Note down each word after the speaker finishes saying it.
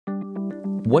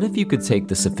What if you could take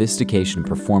the sophistication and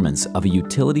performance of a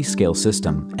utility-scale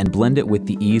system and blend it with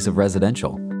the ease of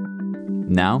residential?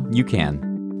 Now you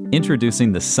can.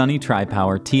 Introducing the Sunny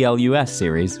Tripower TLUS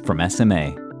series from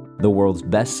SMA, the world's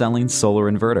best-selling solar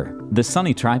inverter. The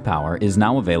Sunny Tripower is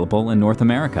now available in North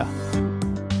America.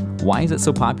 Why is it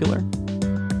so popular?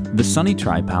 The Sunny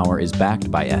Tripower is backed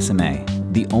by SMA,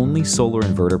 the only solar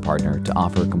inverter partner to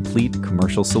offer a complete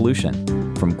commercial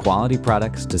solution, from quality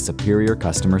products to superior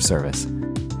customer service.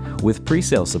 With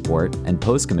pre-sale support and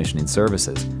post-commissioning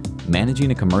services,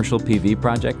 managing a commercial PV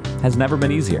project has never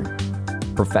been easier.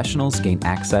 Professionals gain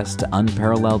access to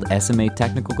unparalleled SMA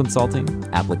technical consulting,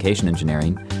 application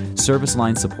engineering, service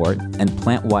line support, and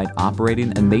plant-wide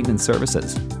operating and maintenance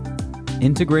services.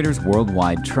 Integrators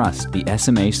worldwide trust the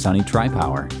SMA Sunny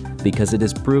Tripower because it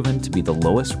is proven to be the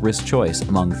lowest risk choice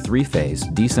among three-phase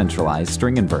decentralized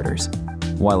string inverters.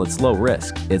 While it's low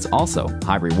risk, it's also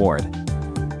high reward.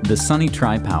 The Sunny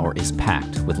Tripower is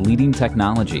packed with leading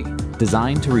technology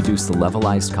designed to reduce the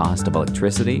levelized cost of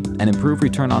electricity and improve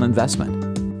return on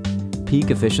investment.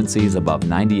 Peak efficiencies above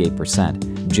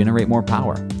 98% generate more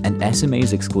power, and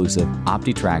SMA's exclusive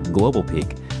OptiTrack Global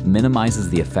Peak minimizes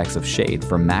the effects of shade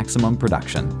for maximum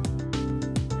production.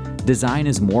 Design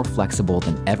is more flexible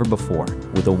than ever before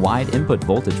with a wide input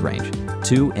voltage range,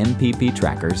 2 MPP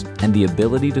trackers, and the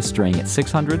ability to string at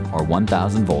 600 or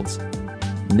 1000 volts.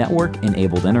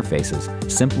 Network-enabled interfaces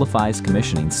simplifies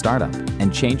commissioning startup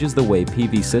and changes the way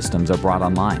PV systems are brought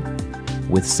online.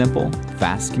 With simple,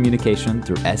 fast communication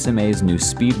through SMA's new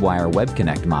SpeedWire Web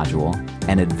Connect module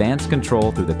and advanced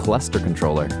control through the cluster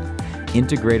controller,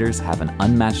 integrators have an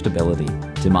unmatched ability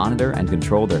to monitor and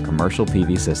control their commercial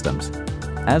PV systems.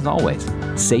 As always,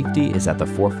 safety is at the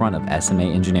forefront of SMA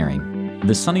engineering.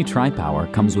 The Sunny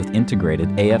Tripower comes with integrated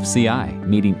AFCI,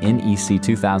 meeting NEC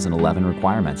 2011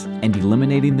 requirements and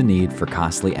eliminating the need for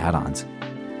costly add-ons.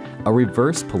 A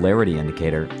reverse polarity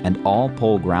indicator and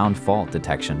all-pole ground fault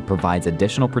detection provides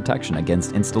additional protection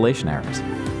against installation errors.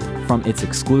 From its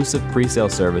exclusive pre-sale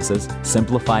services,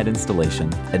 simplified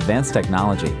installation, advanced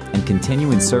technology, and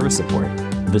continuing service support,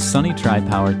 the Sunny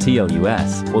Tripower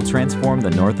TLUS will transform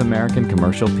the North American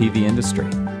commercial PV industry.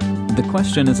 The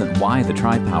question isn't why the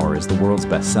Tripower is the world's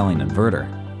best-selling inverter,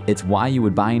 it's why you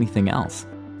would buy anything else.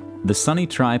 The Sunny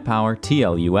Tripower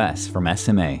TLUS from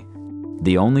SMA,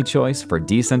 the only choice for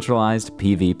decentralized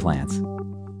PV plants.